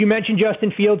 But you mentioned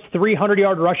Justin Fields,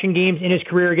 300-yard rushing games in his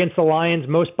career against the Lions,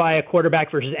 most by a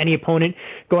quarterback versus any opponent,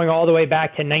 going all the way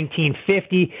back to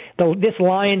 1950. This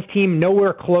Lions team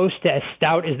nowhere close to as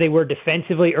stout as they were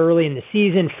defensively early in the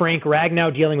season. Frank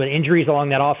Ragnow dealing with injuries along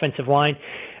that offensive line.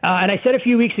 And I said a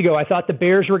few weeks ago, I thought the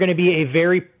Bears were going to be a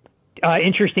very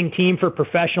interesting team for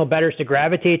professional bettors to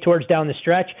gravitate towards down the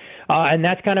stretch, and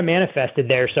that's kind of manifested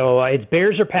there. So it's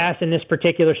Bears or pass in this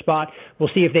particular spot. We'll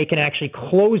see if they can actually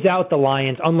close out the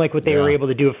Lions, unlike what they were able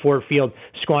to do at Ford Field,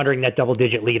 squandering that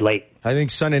double-digit lead late. I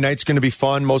think Sunday night's going to be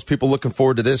fun. Most people looking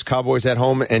forward to this. Cowboys at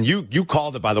home. And you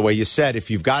called it, by the way. You said if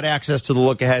you've got access to the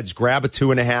look-aheads, grab a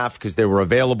 2.5 because they were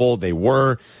available. They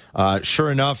were.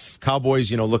 Sure enough,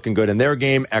 Cowboys, looking good in their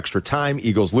game. Extra time.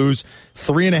 Eagles lose.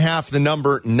 3.5 the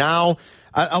number now.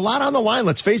 A lot on the line,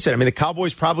 let's face it. I mean, the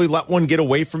Cowboys probably let one get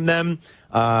away from them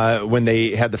when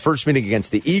they had the first meeting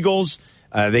against the Eagles.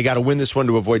 They got to win this one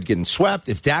to avoid getting swept.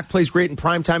 If Dak plays great in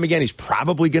primetime again, he's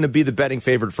probably going to be the betting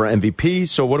favorite for MVP.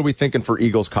 So what are we thinking for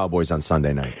Eagles-Cowboys on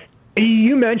Sunday night?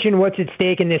 You mentioned what's at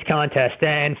stake in this contest,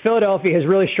 and Philadelphia has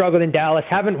really struggled in Dallas,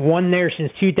 haven't won there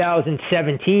since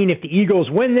 2017. If the Eagles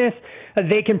win this,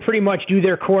 they can pretty much do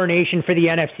their coronation for the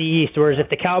NFC East, whereas if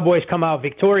the Cowboys come out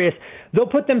victorious, they'll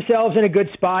put themselves in a good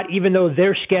spot, even though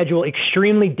their schedule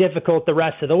extremely difficult the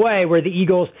rest of the way, where the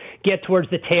Eagles get towards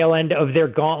the tail end of their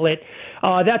gauntlet.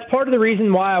 That's part of the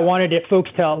reason why I wanted folks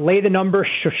to lay the number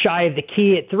shy of the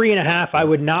key at 3.5. I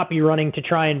would not be running to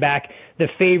try and back the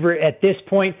favorite at this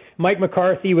point. Mike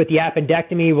McCarthy with the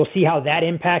appendectomy, we'll see how that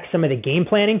impacts some of the game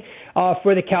planning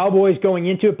for the Cowboys going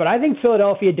into it. But I think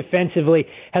Philadelphia defensively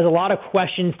has a lot of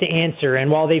questions to answer.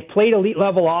 And while they've played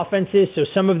elite-level offenses, so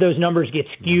some of those numbers get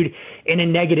skewed in a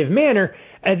negative manner,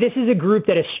 this is a group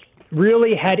that has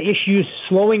really had issues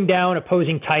slowing down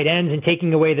opposing tight ends and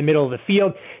taking away the middle of the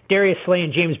field. Darius Slay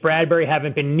and James Bradbury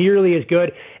haven't been nearly as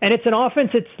good. And it's an offense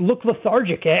that's looked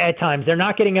lethargic at times. They're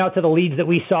not getting out to the leads that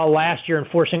we saw last year and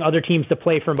forcing other teams to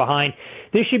play from behind.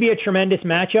 This should be a tremendous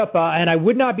matchup, and I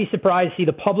would not be surprised to see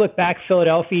the public back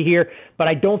Philadelphia here, but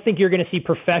I don't think you're going to see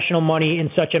professional money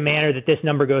in such a manner that this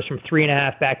number goes from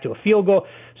 3.5 back to a field goal.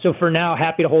 So for now,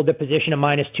 happy to hold the position of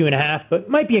 -2.5, but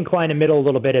might be inclined to middle a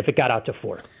little bit if it got out to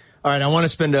 4. All right, I want to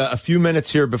spend a few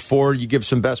minutes here before you give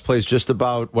some best plays just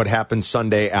about what happens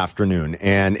Sunday afternoon.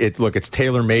 And it's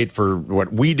tailor-made for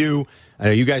what we do. I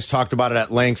know you guys talked about it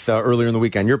at length earlier in the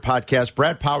week on your podcast.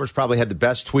 Brad Powers probably had the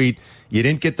best tweet. You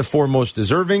didn't get the 4 most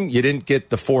deserving. You didn't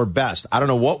get the 4 best. I don't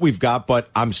know what we've got,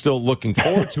 but I'm still looking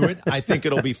forward to it. I think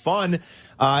it'll be fun.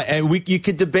 And you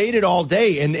could debate it all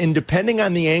day. And depending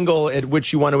on the angle at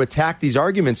which you want to attack these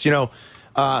arguments, tell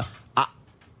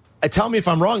me if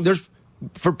I'm wrong.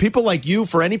 For people like you,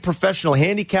 for any professional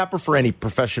handicapper, for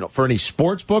any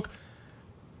sports book,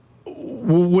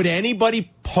 would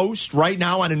anybody post right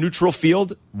now on a neutral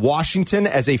field Washington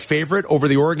as a favorite over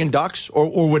the Oregon Ducks?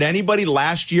 Or would anybody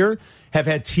last year have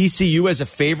had TCU as a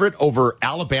favorite over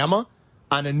Alabama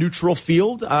on a neutral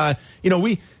field?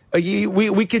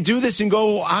 We could do this and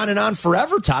go on and on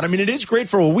forever, Todd. I mean, it is great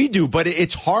for what we do, but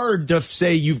it's hard to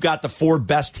say you've got the 4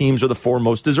 best teams or the 4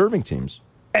 most deserving teams.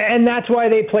 And that's why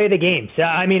they play the games.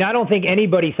 I mean, I don't think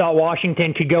anybody thought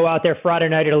Washington could go out there Friday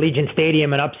night at Allegiant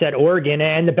Stadium and upset Oregon,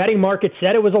 and the betting market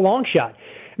said it was a long shot.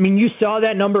 I mean, you saw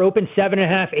that number open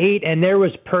 7.5, 8, and there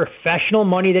was professional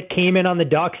money that came in on the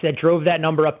Ducks that drove that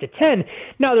number up to 10.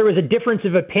 Now, there was a difference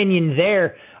of opinion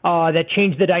there that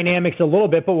changed the dynamics a little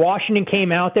bit, but Washington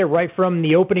came out there right from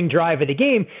the opening drive of the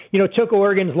game, took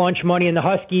Oregon's lunch money, and the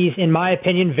Huskies, in my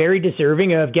opinion, very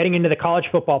deserving of getting into the college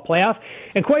football playoff.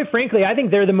 And quite frankly, I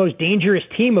think they're the most dangerous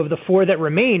team of the four that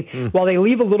remain. While they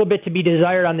leave a little bit to be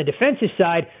desired on the defensive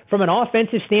side, from an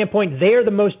offensive standpoint, they are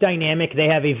the most dynamic. They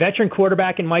have a veteran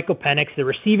quarterback in Michael Penix. The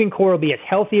receiving core will be as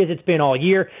healthy as it's been all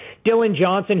year. Dylan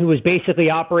Johnson, who was basically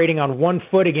operating on one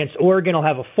foot against Oregon, will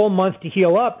have a full month to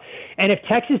heal up. And if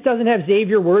Texas doesn't have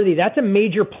Xavier Worthy, that's a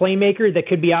major playmaker that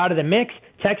could be out of the mix.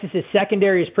 Texas's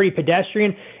secondary is pretty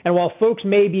pedestrian, and while folks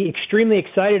may be extremely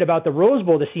excited about the Rose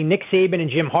Bowl to see Nick Saban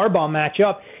and Jim Harbaugh match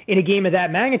up in a game of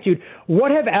that magnitude, what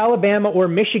have Alabama or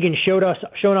Michigan shown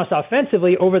us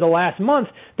offensively over the last month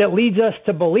that leads us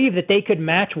to believe that they could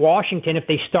match Washington if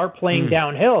they start playing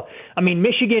downhill? I mean,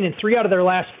 Michigan in 3 out of their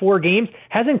last 4 games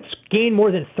hasn't gained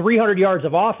more than 300 yards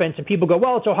of offense, and people go,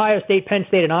 well, it's Ohio State, Penn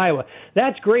State, and Iowa.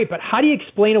 That's great, but how do you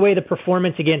explain away the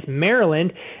performance against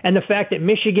Maryland and the fact that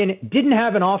Michigan didn't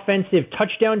have an offensive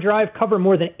touchdown drive cover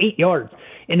more than 8 yards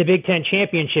in the Big Ten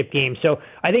championship game? So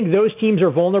I think those teams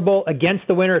are vulnerable against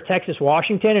the winner of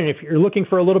Texas-Washington, and if you're looking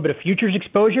for a little bit of futures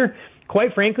exposure,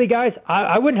 quite frankly, guys,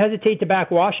 I wouldn't hesitate to back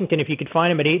Washington if you could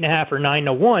find them at 8.5 or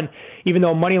 9-1, even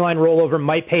though a money line rollover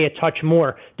might pay a touch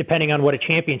more, depending on what a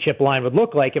championship line would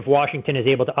look like if Washington is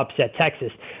able to upset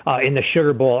Texas in the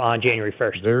Sugar Bowl on January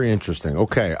 1st. Very interesting.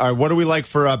 Okay. All right. What do we like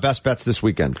for best bets this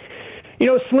weekend?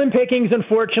 Slim pickings,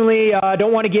 unfortunately. I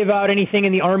don't want to give out anything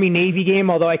in the Army-Navy game,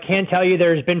 although I can tell you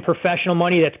there's been professional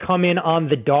money that's come in on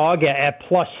the dog at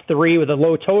 +3 with a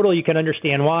low total. You can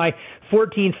understand why.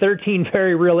 14-13,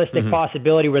 very realistic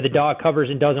possibility where the dog covers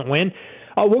and doesn't win.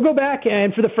 We'll go back,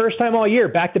 and for the first time all year,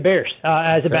 back the Bears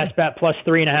as a best bet,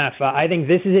 +3.5. I think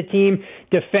this is a team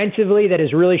defensively that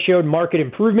has really showed market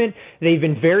improvement. They've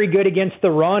been very good against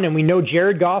the run, and we know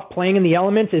Jared Goff playing in the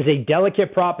elements is a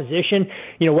delicate proposition.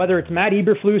 Whether it's Matt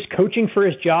Eberflus coaching for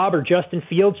his job or Justin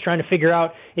Fields trying to figure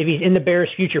out if he's in the Bears'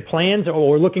 future plans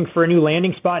or looking for a new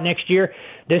landing spot next year,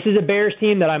 this is a Bears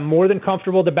team that I'm more than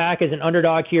comfortable to back as an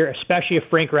underdog here, especially if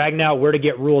Frank Ragnow were to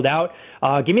get ruled out.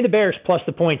 Give me the Bears plus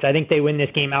the points. I think they win this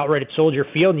game outright at Soldier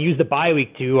Field and use the bye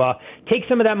week to take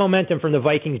some of that momentum from the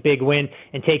Vikings' big win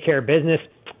and take care of business.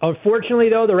 Unfortunately,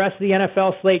 though, the rest of the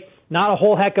NFL slate, not a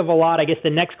whole heck of a lot. I guess the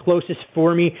next closest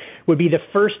for me would be the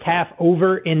first half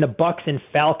over in the Bucks and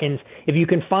Falcons. If you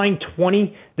can find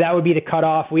 20, that would be the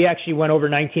cutoff. We actually went over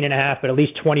 19.5, but at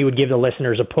least 20 would give the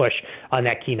listeners a push on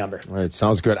that key number. All right,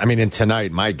 sounds good. I mean, and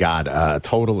tonight, my God, a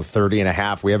total of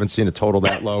 30.5. We haven't seen a total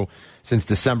that low since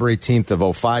December 18th of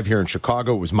 2005 here in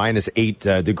Chicago. It was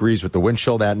 -8 degrees with the wind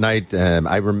chill that night.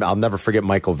 I'll never forget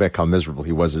Michael Vick, how miserable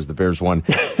he was as the Bears won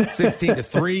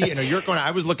 16-3.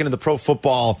 I was looking at the Pro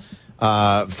Football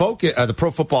the Pro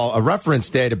Football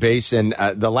Reference database, and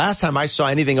the last time I saw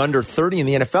anything under 30 in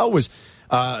the NFL was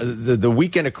the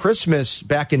weekend of Christmas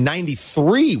back in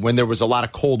 '93 when there was a lot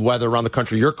of cold weather around the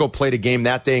country. Yurko played a game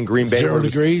that day in Green Bay. 0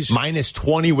 degrees.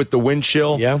 -20 with the wind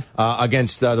chill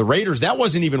against the Raiders. That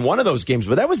wasn't even one of those games,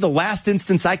 but that was the last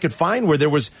instance I could find where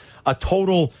there was a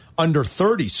total under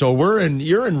 30. So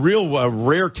you're in real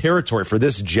rare territory for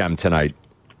this gem tonight.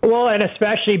 Well, and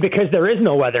especially because there is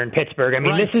no weather in Pittsburgh. I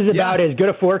mean, this is about as good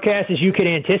a forecast as you could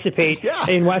anticipate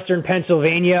in western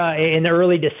Pennsylvania in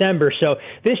early December. So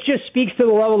this just speaks to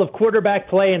the level of quarterback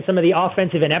play and some of the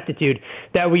offensive ineptitude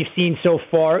that we've seen so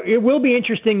far. It will be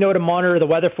interesting, though, to monitor the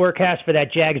weather forecast for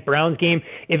that Jags-Browns game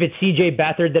if it's C.J.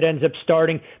 Beathard that ends up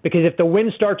starting, because if the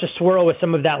wind starts to swirl with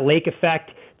some of that lake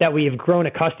effect that we have grown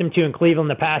accustomed to in Cleveland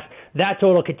in the past, that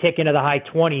total could tick into the high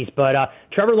 20s. But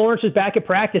Trevor Lawrence was back at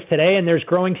practice today, and there's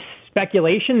growing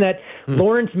speculation that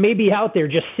Lawrence may be out there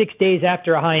just 6 days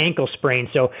after a high ankle sprain.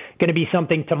 So going to be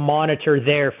something to monitor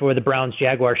there for the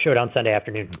Browns-Jaguars showdown Sunday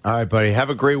afternoon. All right, buddy.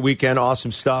 Have a great weekend.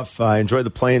 Awesome stuff. Enjoy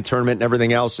the play-in tournament and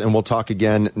everything else, and we'll talk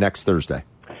again next Thursday.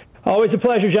 Always a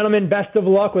pleasure, gentlemen. Best of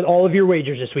luck with all of your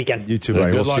wagers this weekend. You too,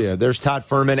 buddy. We'll see you. There's Todd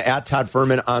Fuhrman, at Todd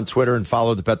Fuhrman on Twitter, and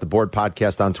follow the Bet the Board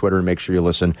podcast on Twitter, and make sure you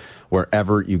listen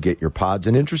wherever you get your pods.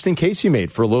 An interesting case you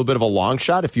made for a little bit of a long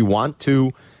shot if you want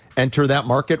to enter that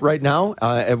market right now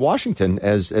at Washington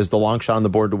as the long shot on the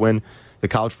board to win the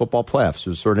college football playoffs. It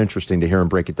was sort of interesting to hear him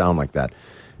break it down like that.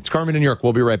 It's Carmen in New York.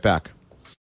 We'll be right back.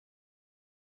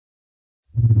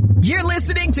 You're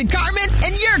listening to Carmen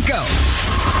and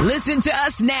Yurko. Listen to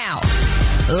us now,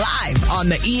 live on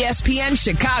the ESPN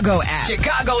Chicago app.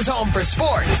 Chicago's home for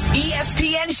sports.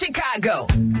 ESPN Chicago.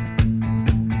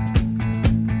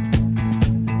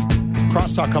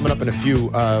 Crosstalk coming up in a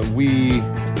few. We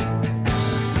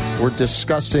we're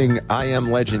discussing I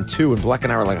Am Legend 2, and Bleck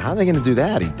and I were like, how are they going to do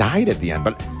that? He died at the end.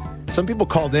 But some people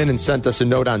called in and sent us a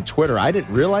note on Twitter. I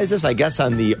didn't realize this. I guess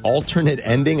on the alternate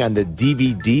ending on the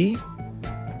DVD,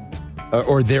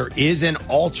 or there is an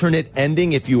alternate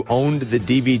ending if you owned the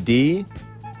DVD,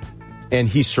 and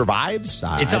he survives.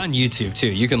 It's on YouTube, too.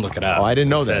 You can look it up. Oh, I didn't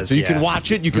know that. So you can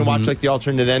watch it? You can watch, like, the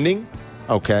alternate ending?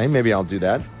 Okay, maybe I'll do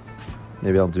that.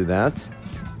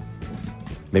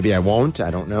 Maybe I won't.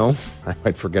 I don't know. I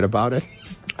might forget about it.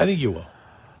 I think you will.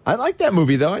 I like that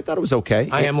movie, though. I thought it was okay.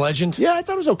 I Am Legend? Yeah, I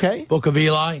thought it was okay. Book of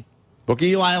Eli? Book of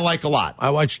Eli I like a lot. I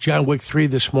watched John Wick 3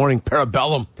 this morning.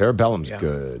 Parabellum. Parabellum's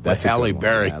good. That's Halle a good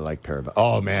Berry. Yeah, I like Parabellum.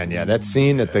 Oh, man, yeah. That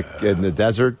scene at in the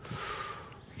desert.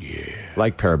 Yeah.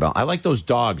 Like Parabellum. I like those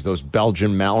dogs, those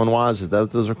Belgian Malinois. Is that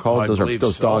what those are called?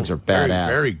 Those dogs are badass.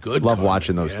 Very good. Love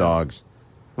watching those dogs.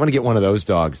 I want to get one of those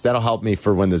dogs. That'll help me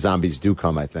for when the zombies do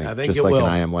come, I think. Just it like will.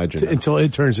 An I Am Legend. Until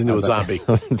it turns into a zombie.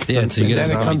 Yeah, so you get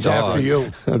then it comes dog. after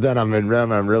you. Then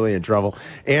I'm really in trouble.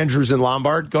 Andrew's in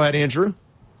Lombard. Go ahead, Andrew.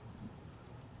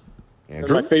 It's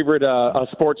my favorite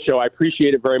sports show. I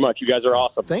appreciate it very much. You guys are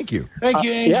awesome. Thank you. Thank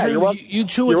you, Andrew. Yeah, you're welcome. You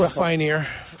too with a fine ear.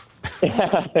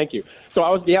 Thank you. So I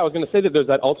was going to say that there's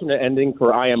that alternate ending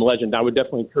for I Am Legend. I would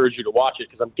definitely encourage you to watch it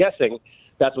because I'm guessing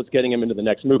that's what's getting him into the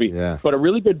next movie. Yeah. But a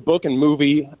really good book and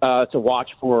movie to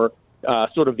watch for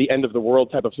sort of the end of the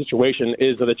world type of situation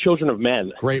is The Children of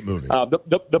Men. Great movie.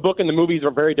 The book and the movies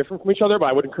are very different from each other, but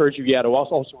I would encourage you, to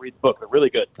also read the book. They're really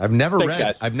good. I've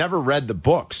never read the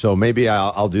book, so maybe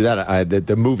I'll do that.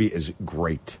 The movie is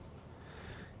great.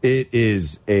 It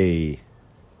is a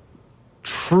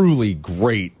truly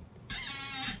great,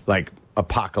 like,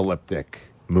 apocalyptic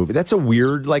movie. That's a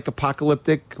weird, like,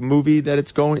 apocalyptic movie that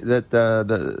it's going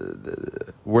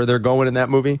where they're going in that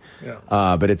movie. Yeah.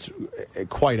 But it's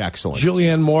quite excellent.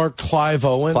 Julianne Moore, Clive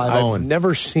Owen. I've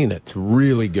never seen it. It's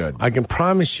really good. I can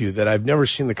promise you that I've never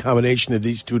seen the combination of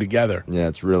these two together. Yeah,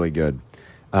 it's really good.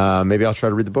 Maybe I'll try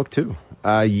to read the book too.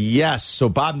 Yes. So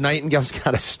Bob Nightingale's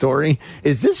got a story.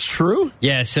 Is this true?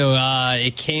 Yeah. So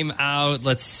it came out.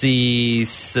 Let's see,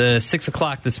 6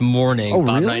 o'clock this morning. Oh,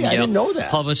 Bob really? Nightingale I didn't know that.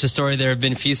 Published a story. There have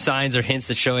been few signs or hints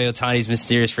that Shohei Ohtani's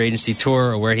mysterious free agency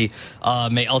tour, or where he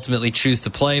may ultimately choose to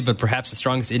play. But perhaps the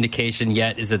strongest indication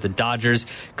yet is that the Dodgers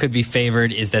could be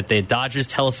favored. Is that the Dodgers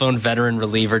telephoned veteran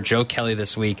reliever Joe Kelly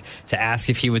this week to ask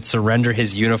if he would surrender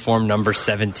his uniform number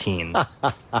 17.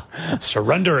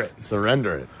 Surrender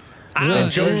it.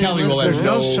 And Joe Kelly will have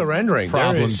no surrendering.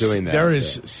 problem doing that. There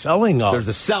is selling of. There's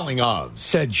a selling of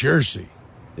said jersey.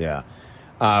 Yeah.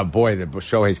 Boy, the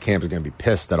Shohei's camp is going to be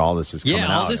pissed that all this is coming out.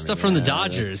 Yeah, all this stuff from the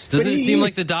Dodgers. Doesn't it seem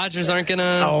like the Dodgers aren't going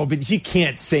to... Oh, but he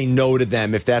can't say no to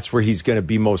them if that's where he's going to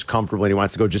be most comfortable and he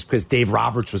wants to go just because Dave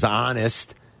Roberts was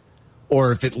honest.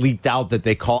 Or if it leaked out that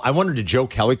they call... I wonder, did Joe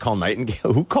Kelly call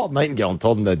Nightingale? Who called Nightingale and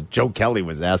told him that Joe Kelly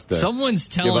was asked to... Someone's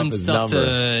telling stuff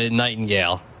to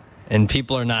Nightingale. And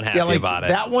people are not happy about it.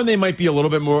 That one they might be a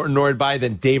little bit more annoyed by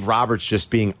than Dave Roberts just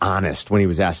being honest when he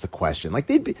was asked the question. Like,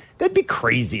 that'd be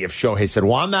crazy if Shohei said,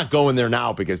 well, I'm not going there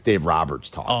now because Dave Roberts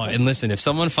talked. Oh, and listen, if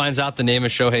someone finds out the name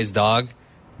of Shohei's dog,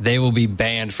 they will be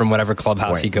banned from whatever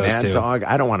clubhouse he goes to. Mad Dog,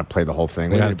 I don't want to play the whole thing.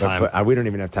 We don't have time. We don't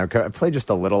even have time. Can I play just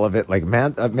a little of it? Like,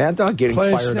 Mad Dog getting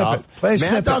fired up.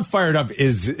 Mad Dog fired up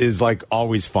is like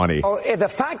always funny. Oh, the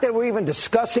fact that we're even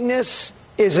discussing this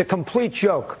is a complete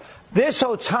joke. This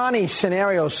Ohtani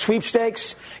scenario,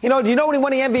 sweepstakes, do you know when he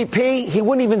won the MVP, he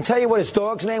wouldn't even tell you what his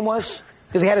dog's name was?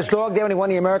 Because he had his dog there when he won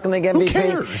the American League MVP. Who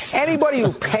cares? Anybody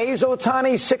who pays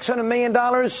Ohtani $600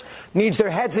 million needs their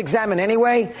heads examined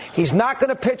anyway. He's not going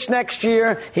to pitch next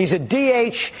year. He's a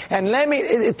DH. And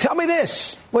tell me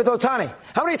this with Ohtani.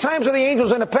 How many times are the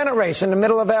Angels in a pennant race in the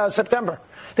middle of September?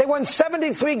 They won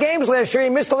 73 games last year. He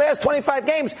missed the last 25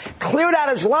 games, cleared out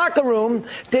his locker room,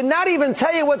 did not even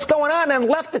tell you what's going on, and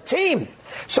left the team.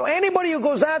 So anybody who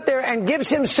goes out there and gives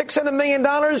him $600 million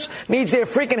needs their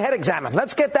freaking head examined.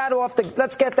 Let's get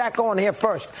that going here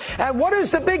first. And what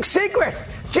is the big secret?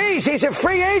 Geez, he's a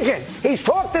free agent. He's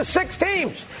talked to 6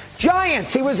 teams.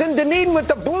 Giants, he was in Dunedin with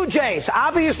the Blue Jays.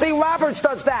 Obviously, Roberts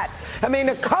does that. I mean,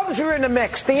 the Cubs are in the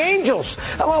mix. The Angels.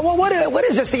 Well, what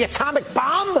is this, the atomic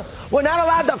bomb? We're not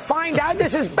allowed to find out.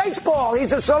 This is baseball.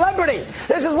 He's a celebrity.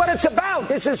 This is what it's about.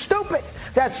 This is stupid.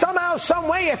 That somehow, some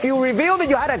way, if you reveal that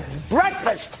you had a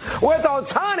breakfast with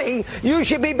Ohtani, you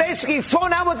should be basically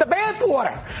thrown out with the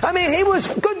bathwater. I mean, he was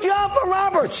good job for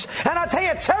Roberts. And I'll tell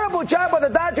you, terrible job with the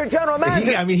Dodger general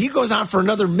manager. He goes on for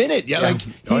another minute.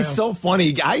 He's so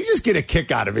funny. I just get a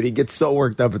kick out of it. He gets so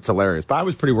worked up, it's hilarious. But I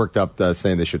was pretty worked up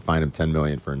saying they should fine him $10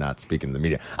 million for not speaking to the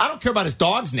media. I don't care about his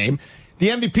dog's name. The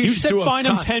MVP You should said do fine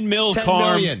him 10 mil,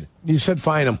 Carm. million. You said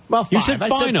fine him. Well, You five. said I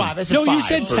fine him. five. I said No, you five.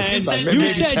 said 10. Maybe You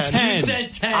said 10. You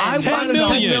said 10. I $10 want to know.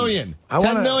 million.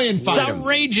 $10 million. It's Fine him.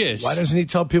 outrageous. Why doesn't he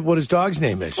tell people what his dog's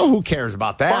name is? Well, who cares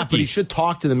about that? Barky. But he should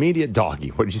talk to the media. Doggy.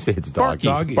 What did you say? It's doggy.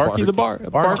 Barky. Barky the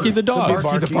Barky the dog.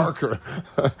 Barky the Barker.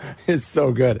 It's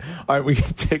so good. All right, we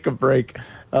can take a break.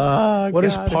 What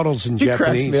is puddles in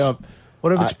Japanese? Cracks me up.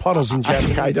 What if it's puddles in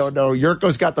Japanese? I don't know.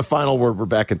 Yurko's got the final word. We're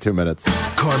back in 2 minutes.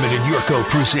 Carmen and Yurko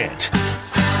present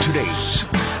today's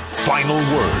final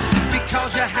word.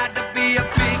 Because you had to be a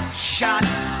big shot,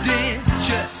 didn't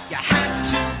you? You had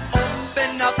to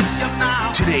open up your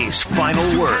mouth. Today's final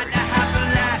word Had to have the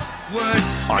last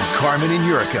word. on Carmen and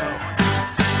Yurko.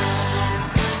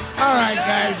 All right,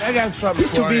 guys, I got something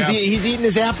He's too for busy. you. He's eating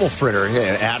his apple fritter,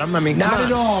 Adam. I mean, Not come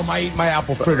at on. all. I eat my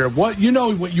apple fritter. What you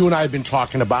know what you and I have been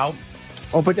talking about.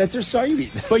 Oh, but that's just saw you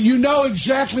eat. But you know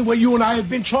exactly what you and I have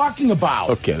been talking about.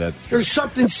 Okay, that's There's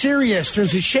something serious.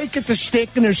 There's a shake at the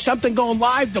stick, and there's something going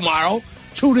live tomorrow,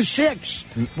 2 to 6.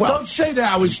 Well, don't say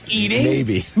that I was eating.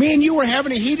 maybe. Me and you were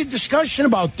having a heated discussion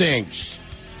about things.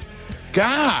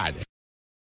 God.